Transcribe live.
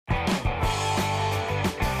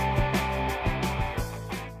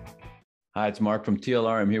Hi, it's Mark from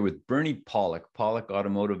TLR. I'm here with Bernie Pollock, Pollock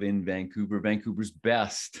Automotive in Vancouver, Vancouver's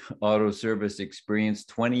best auto service experience,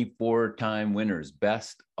 24-time winners.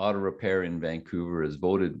 Best auto repair in Vancouver is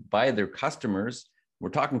voted by their customers. We're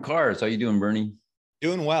talking cars. How you doing, Bernie?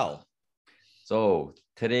 Doing well. So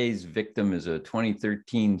today's victim is a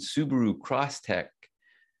 2013 Subaru Crosstrek,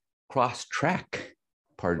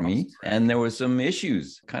 pardon me. And there was some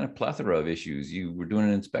issues, kind of plethora of issues. You were doing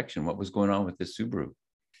an inspection. What was going on with this Subaru?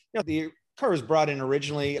 The car was brought in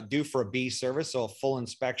originally due for a B service, so a full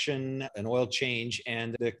inspection, an oil change.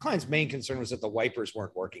 And the client's main concern was that the wipers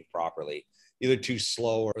weren't working properly, either too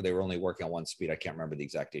slow or they were only working on one speed. I can't remember the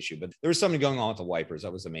exact issue, but there was something going on with the wipers.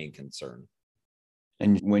 That was the main concern.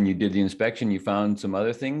 And when you did the inspection, you found some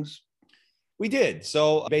other things? We did.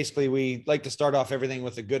 So basically, we like to start off everything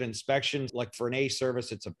with a good inspection. Like for an A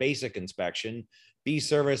service, it's a basic inspection. B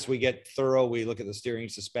service, we get thorough. We look at the steering,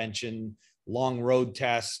 suspension, long road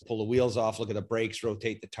tests, pull the wheels off, look at the brakes,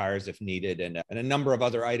 rotate the tires if needed, and a number of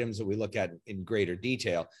other items that we look at in greater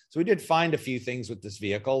detail. So we did find a few things with this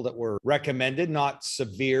vehicle that were recommended, not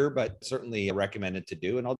severe, but certainly recommended to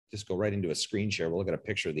do. And I'll just go right into a screen share. We'll look at a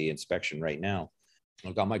picture of the inspection right now.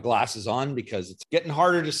 I've got my glasses on because it's getting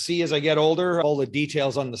harder to see as I get older, all the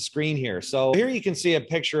details on the screen here. So here you can see a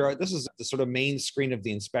picture. This is the sort of main screen of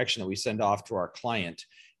the inspection that we send off to our client.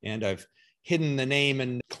 And I've hidden the name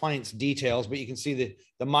and client's details, but you can see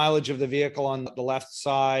the mileage of the vehicle on the left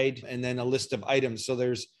side and then a list of items. So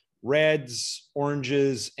there's reds,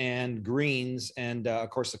 oranges, and greens. And of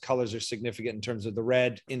course, the colors are significant in terms of the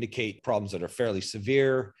red indicate problems that are fairly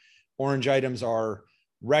severe. Orange items are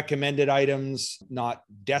recommended items, not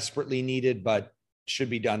desperately needed, but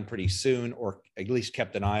should be done pretty soon or at least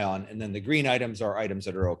kept an eye on. And then the green items are items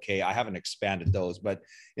that are okay. I haven't expanded those, but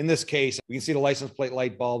in this case, we can see the license plate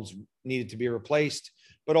light bulbs needed to be replaced,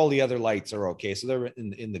 but all the other lights are okay. So they're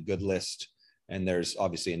in the good list. And there's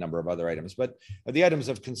obviously a number of other items, but the items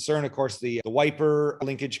of concern, of course, the wiper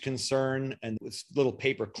linkage concern, and this little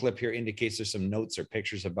paper clip here indicates there's some notes or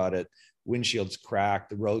pictures about it. Windshield's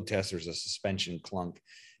cracked, the road test, there's a suspension clunk,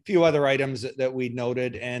 a few other items that we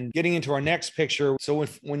noted. And getting into our next picture. So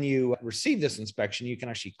when you receive this inspection, you can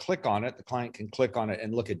actually click on it. The client can click on it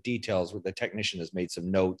and look at details where the technician has made some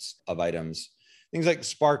notes of items. Things like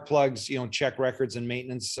spark plugs, check records and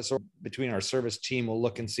maintenance. So between our service team, we'll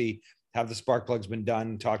look and see, have the spark plugs been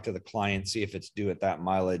done, talk to the client, see if it's due at that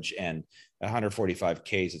mileage. And 145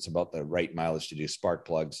 Ks, it's about the right mileage to do spark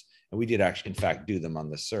plugs. And we did actually, in fact, do them on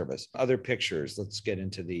the service. Other pictures, let's get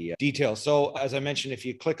into the details. So as I mentioned, if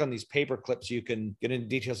you click on these paper clips, you can get into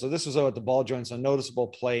details. So this was about the ball joints, a noticeable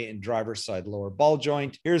play in driver's side lower ball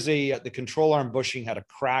joint. Here's the control arm bushing had a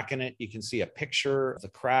crack in it. You can see a picture of the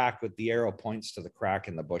crack with the arrow points to the crack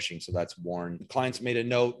in the bushing. So that's worn. The clients made a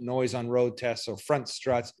note, noise on road test. So front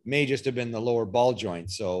struts may just have been the lower ball joint.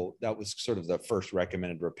 So that was sort of the first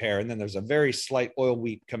recommended repair. And then there's a very slight oil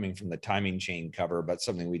weep coming from the timing chain cover, but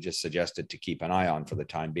something we just suggested to keep an eye on for the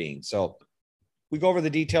time being. So we go over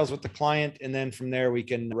the details with the client, and then from there we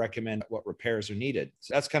can recommend what repairs are needed.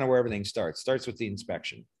 So that's kind of where everything starts with the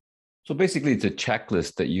inspection. So basically it's a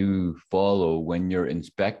checklist that you follow when you're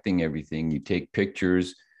inspecting everything. You take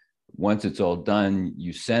pictures. Once it's all done,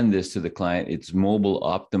 you send this to the client. It's mobile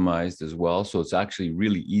optimized as well. So it's actually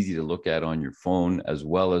really easy to look at on your phone as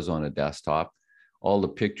well as on a desktop. All the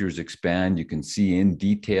pictures expand. You can see in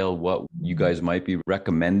detail what you guys might be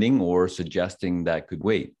recommending or suggesting that could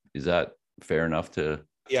wait. Is that fair enough to?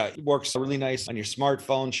 Yeah, it works really nice on your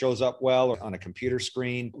smartphone, shows up well, or on a computer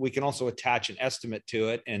screen. We can also attach an estimate to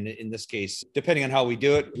it. And in this case, depending on how we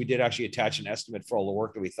do it, we did actually attach an estimate for all the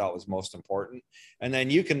work that we thought was most important. And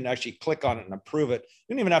then you can actually click on it and approve it.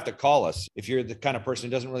 You don't even have to call us. If you're the kind of person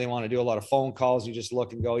who doesn't really want to do a lot of phone calls, you just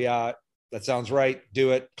look and go, yeah, that sounds right.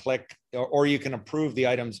 Do it, click, or you can approve the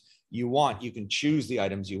items you want. You can choose the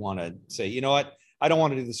items you want to say, you know what, I don't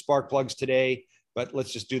want to do the spark plugs today, but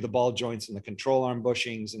let's just do the ball joints and the control arm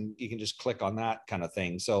bushings. And you can just click on that kind of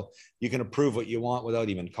thing. So you can approve what you want without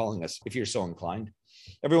even calling us if you're so inclined.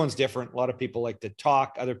 Everyone's different. A lot of people like to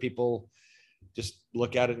talk. Other people just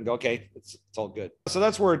look at it and go, okay, it's all good. So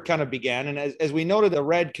that's where it kind of began. And as we noted, the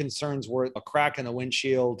red concerns were a crack in the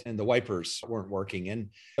windshield and the wipers weren't working. And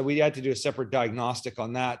we had to do a separate diagnostic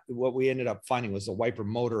on that. What we ended up finding was the wiper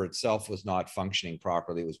motor itself was not functioning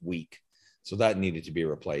properly. It was weak. So that needed to be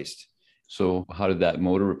replaced. So how did that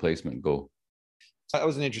motor replacement go? That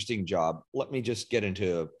was an interesting job. Let me just get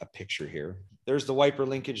into a picture here. There's the wiper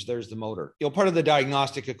linkage. There's the motor. Part of the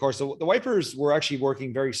diagnostic, of course, the wipers were actually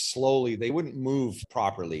working very slowly. They wouldn't move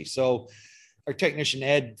properly. So Our technician,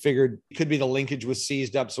 Ed, figured it could be the linkage was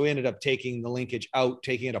seized up. So we ended up taking the linkage out,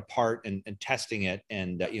 taking it apart and testing it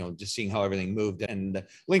and, just seeing how everything moved, and the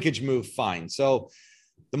linkage moved fine. So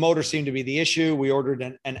the motor seemed to be the issue. We ordered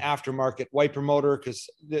an aftermarket wiper motor because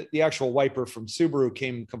the actual wiper from Subaru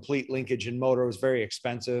came complete linkage and motor. It was very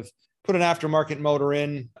expensive. Put an aftermarket motor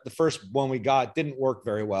in. The first one we got didn't work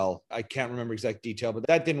very well. I can't remember exact detail, but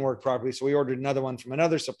that didn't work properly. So we ordered another one from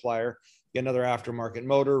another supplier, get another aftermarket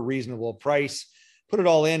motor, reasonable price. Put it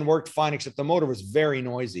all in, worked fine, except the motor was very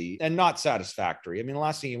noisy and not satisfactory. I mean, the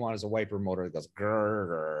last thing you want is a wiper motor that goes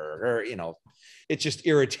grrr, grrr, it's just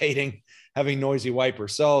irritating having noisy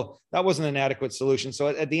wipers. So that wasn't an adequate solution. So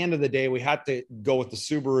at the end of the day, we had to go with the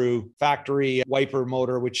Subaru factory wiper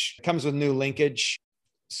motor, which comes with new linkage,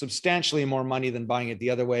 substantially more money than buying it the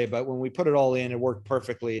other way. But when we put it all in, it worked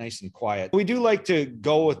perfectly, nice and quiet. We do like to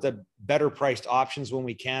go with the better priced options when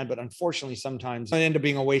we can, but unfortunately, sometimes it ended up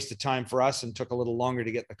being a waste of time for us and took a little longer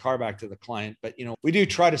to get the car back to the client. But, we do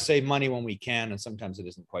try to save money when we can, and sometimes it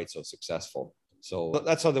isn't quite so successful. So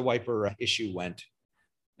that's how the wiper issue went.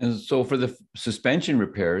 And so for the suspension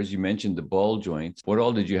repairs, you mentioned the ball joints. What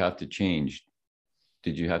all did you have to change?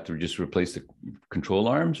 Did you have to just replace the control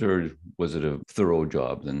arms, or was it a thorough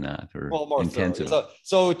job than that, or more intensive?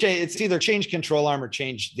 So it's either change control arm or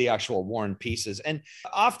change the actual worn pieces. And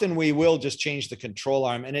often we will just change the control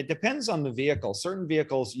arm, and it depends on the vehicle. Certain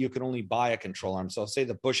vehicles, you can only buy a control arm. So say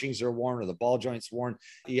the bushings are worn or the ball joints worn,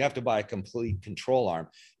 you have to buy a complete control arm.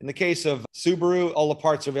 In the case of Subaru, all the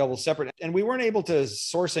parts are available separate, and we weren't able to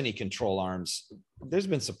source any control arms. There's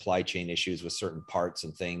been supply chain issues with certain parts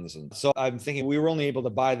and things. And so I'm thinking we were only able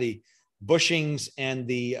to buy the bushings and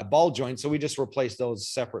the ball joints. So we just replaced those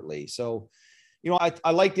separately. So,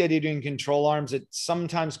 I like the idea of doing control arms. It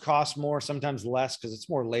sometimes costs more, sometimes less, because it's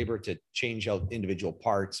more labor to change out individual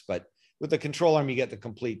parts. But with the control arm, you get the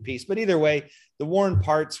complete piece. But either way, the worn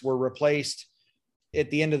parts were replaced. At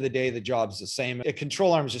the end of the day, the job's the same. A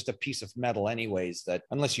control arm is just a piece of metal anyways, that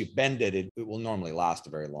unless you bend it, it will normally last a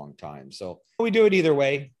very long time. So we do it either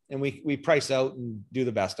way, and we price out and do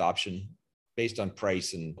the best option based on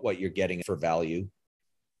price and what you're getting for value.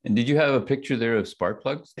 And did you have a picture there of spark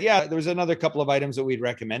plugs? Yeah, there was another couple of items that we'd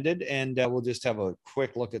recommended, and we'll just have a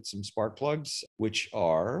quick look at some spark plugs, which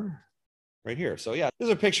are right here. So yeah, there's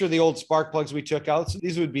a picture of the old spark plugs we took out. So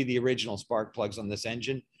these would be the original spark plugs on this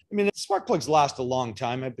engine. I mean, spark plugs last a long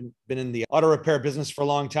time. I've been in the auto repair business for a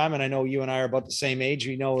long time, and I know you and I are about the same age.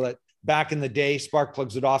 We know that back in the day, spark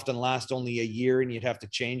plugs would often last only a year and you'd have to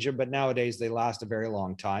change them. But nowadays, they last a very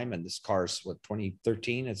long time. And this car's,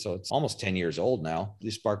 2013? And so it's almost 10 years old now.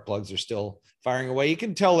 These spark plugs are still firing away. You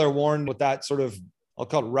can tell they're worn with that sort of, I'll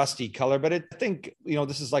call it rusty color, but I think,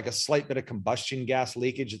 this is like a slight bit of combustion gas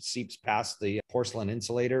leakage. It seeps past the porcelain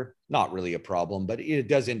insulator. Not really a problem, but it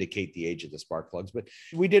does indicate the age of the spark plugs. But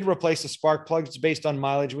we did replace the spark plugs based on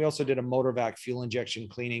mileage. We also did a motor vac fuel injection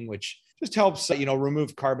cleaning, which just helps,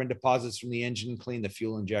 remove carbon deposits from the engine, clean the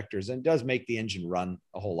fuel injectors, and does make the engine run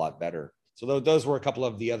a whole lot better. So those were a couple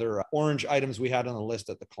of the other orange items we had on the list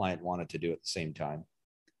that the client wanted to do at the same time.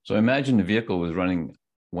 So I imagine the vehicle was running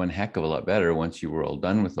one heck of a lot better once you were all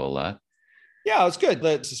done with all that. Yeah, it's good.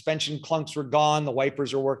 The suspension clunks were gone. The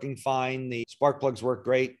wipers are working fine. The spark plugs work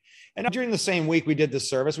great. And during the same week we did the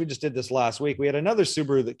service, we just did this last week, we had another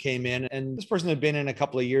Subaru that came in, and this person had been in a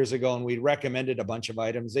couple of years ago, and we recommended a bunch of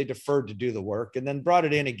items. They deferred to do the work and then brought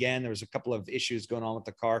it in again. There was a couple of issues going on with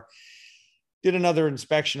the car. Did another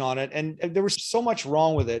inspection on it, and there was so much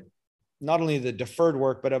wrong with it. Not only the deferred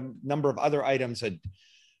work, but a number of other items had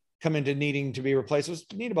come into needing to be replaced. It was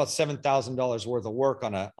need about $7,000 worth of work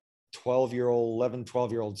on a 12-year-old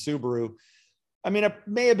Subaru. I mean, it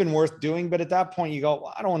may have been worth doing, but at that point you go,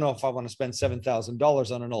 well, I don't know if I want to spend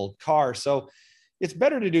 $7,000 on an old car. So it's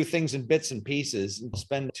better to do things in bits and pieces and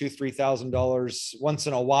spend $2,000, $3,000 once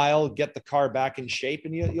in a while, get the car back in shape,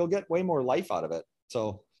 and you'll get way more life out of it.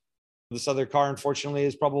 So this other car, unfortunately,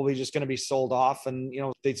 is probably just going to be sold off, and,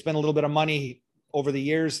 they'd spend a little bit of money over the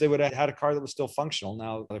years. They would have had a car that was still functional.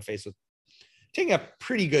 Now they're faced with taking a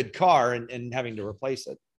pretty good car and having to replace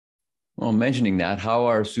it. Well, mentioning that, how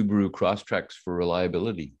are Subaru Crosstreks for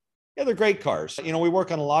reliability? Yeah, they're great cars. We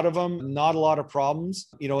work on a lot of them, not a lot of problems,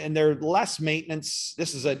 and they're less maintenance.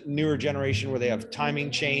 This is a newer generation where they have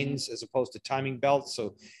timing chains as opposed to timing belts.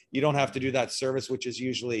 So you don't have to do that service, which is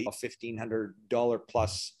usually a $1,500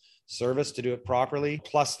 plus service to do it properly.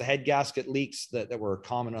 Plus the head gasket leaks that were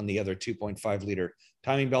common on the other 2.5 liter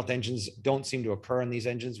timing belt engines don't seem to occur in these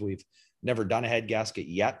engines. We've never done a head gasket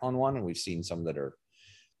yet on one, and we've seen some that are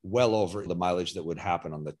well over the mileage that would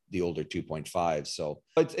happen on the older 2.5. So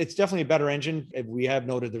it's definitely a better engine. We have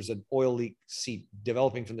noted there's an oil leak seat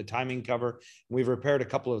developing from the timing cover. We've repaired a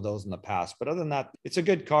couple of those in the past, but other than that, it's a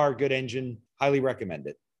good car, good engine. Highly recommend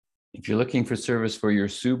it. If you're looking for service for your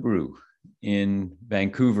Subaru in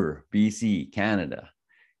Vancouver, BC, Canada,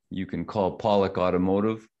 you can call Pollock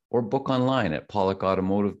Automotive or book online at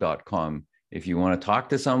pollockautomotive.com. If you want to talk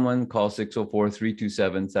to someone, call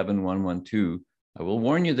 604-327-7112. I will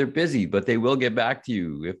warn you, they're busy, but they will get back to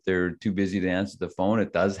you if they're too busy to answer the phone.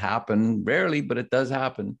 It does happen, rarely, but it does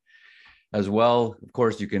happen. As well, of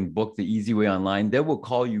course, you can book the easy way online. They will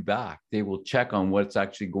call you back. They will check on what's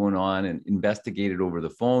actually going on and investigate it over the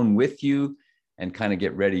phone with you and kind of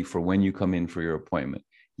get ready for when you come in for your appointment.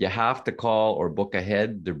 You have to call or book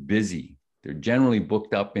ahead. They're busy. They're generally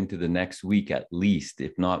booked up into the next week at least,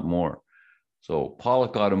 if not more. So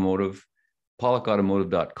Pollock Automotive,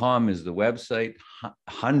 pollockautomotive.com is the website.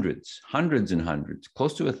 Hundreds and hundreds,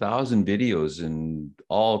 close to 1,000 videos in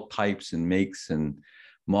all types and makes and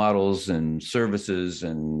models and services.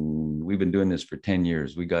 And we've been doing this for 10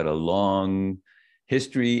 years. We got a long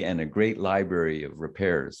history and a great library of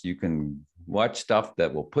repairs. You can watch stuff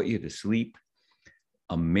that will put you to sleep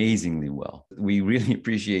amazingly well. We really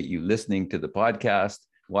appreciate you listening to the podcast,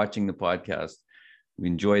 watching the podcast. We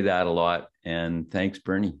enjoy that a lot. And thanks,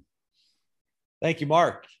 Bernie. Thank you,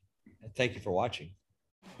 Mark. And thank you for watching.